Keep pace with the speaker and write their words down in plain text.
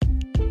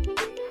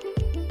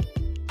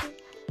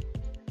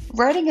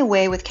Writing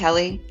Away with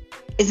Kelly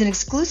is an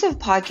exclusive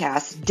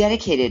podcast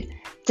dedicated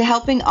to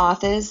helping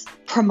authors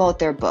promote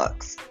their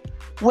books.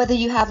 Whether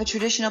you have a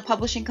traditional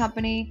publishing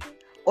company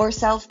or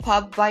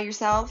self-pub by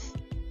yourself,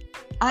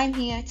 I'm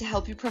here to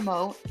help you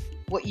promote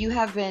what you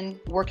have been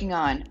working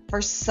on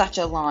for such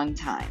a long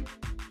time.